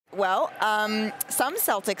Well, some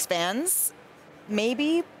Celtics fans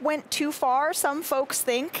maybe went too far, some folks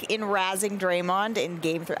think, in razzing Draymond in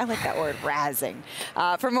Game 3. I like that word, razzing.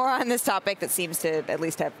 For more on this topic that seems to at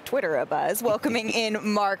least have Twitter abuzz, welcoming in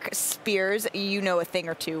Mark Spears. You know a thing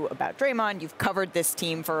or two about Draymond. You've covered this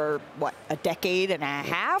team for, what, a decade and a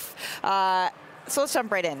half? So let's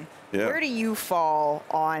jump right in. Yeah. Where do you fall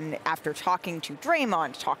on, after talking to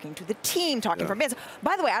Draymond, talking to the team, talking from fans?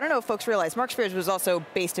 By the way, I don't know if folks realize, Mark Spears was also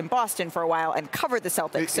based in Boston for a while and covered the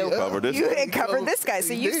Celtics. So you covered this guy.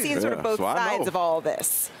 So you've seen sort of both sides of all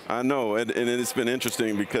this. I know, and it's been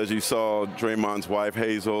interesting because you saw Draymond's wife,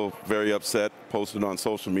 Hazel, very upset, posted on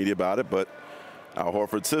social media about it, but Al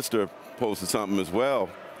Horford's sister posted something as well,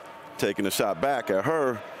 taking a shot back at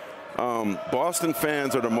her. Boston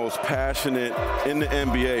fans are the most passionate in the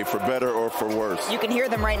NBA, for better or for worse. You can hear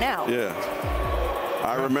them right now. Yeah.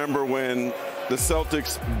 I remember when the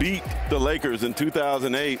Celtics beat the Lakers in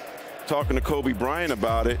 2008, talking to Kobe Bryant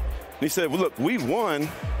about it. And he said, well, look, we won,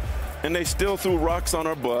 and they still threw rocks on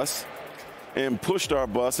our bus and pushed our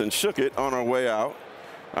bus and shook it on our way out.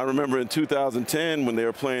 I remember in 2010 when they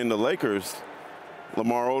were playing the Lakers,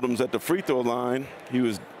 Lamar Odom's at the free throw line. He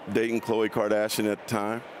was dating Khloe Kardashian at the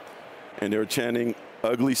time. And they were chanting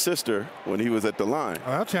 "ugly sister" when he was at the line.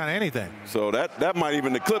 Oh, I'll chant anything. So that might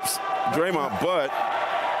even eclipse Draymond, but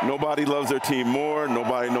nobody loves their team more.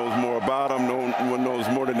 Nobody knows more about them. No one knows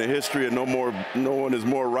more than the history, and no one is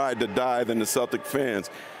more ride to die than the Celtic fans.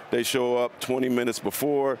 They show up 20 minutes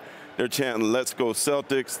before. They're chanting "Let's go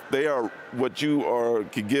Celtics." They are what you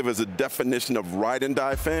could give as a definition of ride and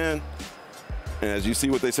die fan. And as you see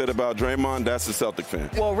what they said about Draymond, that's a Celtic fan.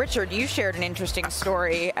 Well, Richard, you shared an interesting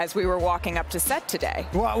story as we were walking up to set today.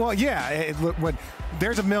 Well, yeah.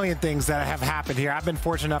 There's a million things that have happened here. I've been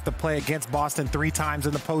fortunate enough to play against Boston 3 times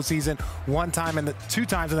in the postseason, 1 time and 2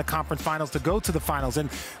 times in the conference finals to go to the finals. And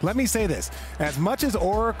let me say this, as much as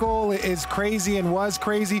Oracle is crazy and was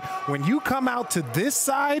crazy, when you come out to this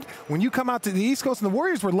side, when you come out to the East Coast, and the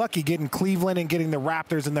Warriors were lucky getting Cleveland and getting the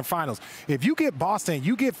Raptors in the finals. If you get Boston,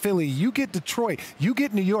 you get Philly, you get Detroit, you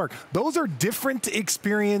get New York, those are different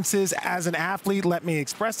experiences as an athlete, let me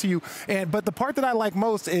express to you. But the part that I like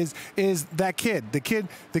most is that kid.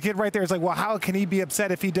 The kid right there is like, well, how can he be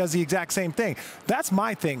upset if he does the exact same thing? That's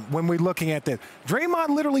my thing when we're looking at this. Draymond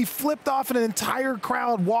literally flipped off an entire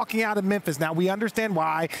crowd walking out of Memphis. Now, we understand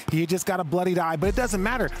why. He just got a bloodied eye, but it doesn't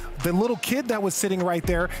matter. The little kid that was sitting right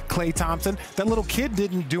there, Klay Thompson, that little kid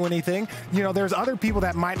didn't do anything. You know, there's other people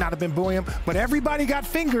that might not have been booing him, but everybody got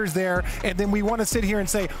fingers there, and then we want to sit here and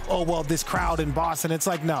say, oh, well, this crowd in Boston. It's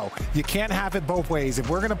like, no, you can't have it both ways. If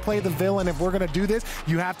we're going to play the villain, if we're going to do this,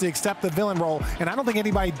 you have to accept the villain role, and I don't think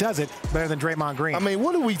anybody does it better than Draymond Green. I mean,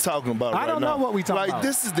 what are we talking about I don't know what we talking about.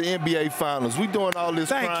 This is the NBA Finals. We doing all this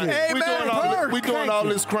crime. Hey, we doing all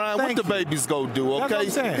this crime. What the babies go do, okay?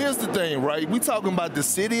 Here's the thing, right? We talking about the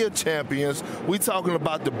city of champions. We talking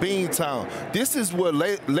about the Beantown. This is where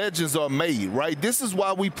legends are made, right? This is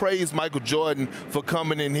why we praise Michael Jordan for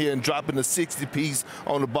coming in here and dropping a 60-piece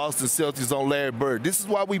on the Boston Celtics on Larry Bird. This is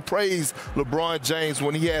why we praise LeBron James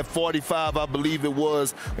when he had 45, I believe it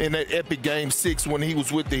was, in that epic Game 6 when he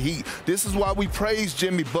was with the Heat. This is why we praise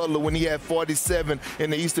Jimmy Butler when he had 47 in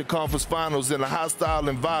the Eastern Conference Finals in a hostile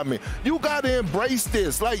environment. You got to embrace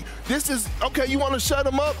this. Like, this is, okay, you want to shut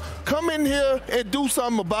him up? Come in here and do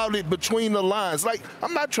something about it between the lines. Like,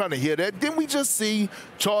 I'm not trying to hear that. Didn't we just see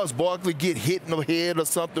Charles Barkley get hit in the head or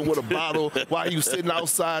something with a bottle while he was sitting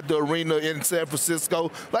outside the arena in San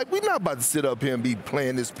Francisco? Like, we're not about to sit up here and be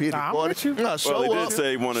playing this pity party. Nah, show up,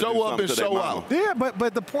 show up and show out. Yeah,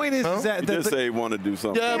 but the point is, that he did say he wanted to do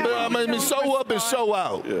something. Yeah, but I mean, show up and show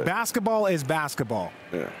out. Yeah. Basketball is basketball.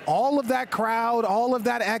 Yeah. All of that crowd, all of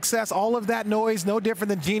that excess, all of that noise, no different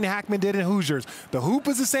than Gene Hackman did in Hoosiers. The hoop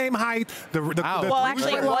is the same height. Well,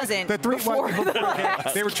 actually, it wasn't.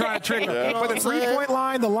 They were trying to trigger. Yeah. But the three-point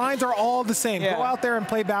line, the lines are all the same. Yeah. Go out there and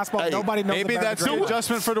play basketball. Hey, nobody knows. Maybe that's the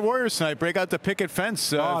adjustment for the Warriors tonight. Break out the picket fence.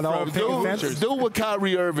 Do what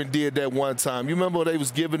Kyrie Irving did that one time. You remember they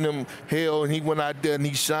was giving him hell, and he went out there and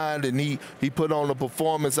he shined and he put on a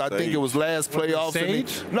performance. I think it was last playoffs.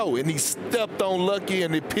 And he stepped on Lucky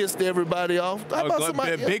and it pissed everybody off.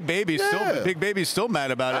 Big Baby's still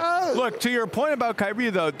mad about it. Look, to your point about Kyrie,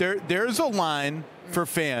 though, there's a line for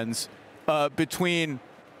fans between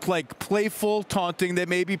like playful taunting that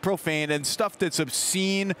may be profane and stuff that's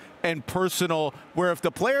obscene and personal, where if the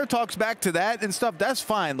player talks back to that and stuff, that's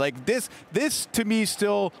fine. Like this to me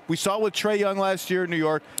still, we saw with Trae Young last year in New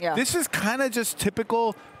York. Yeah. This is kind of just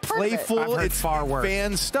typical playful, it's far worse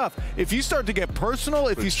fan stuff. If you start to get personal,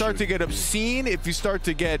 if you start to get obscene, if you start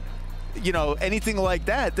to get you know, anything like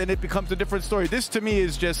that, then it becomes a different story. This, to me,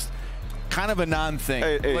 is just kind of a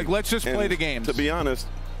non-thing. Like, let's just play the games. To be honest,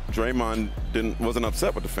 Draymond wasn't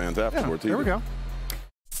upset with the fans afterwards. There we go.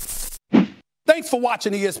 Thanks for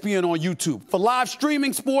watching ESPN on YouTube. For live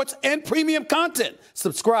streaming, sports, and premium content,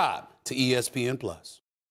 subscribe to ESPN+.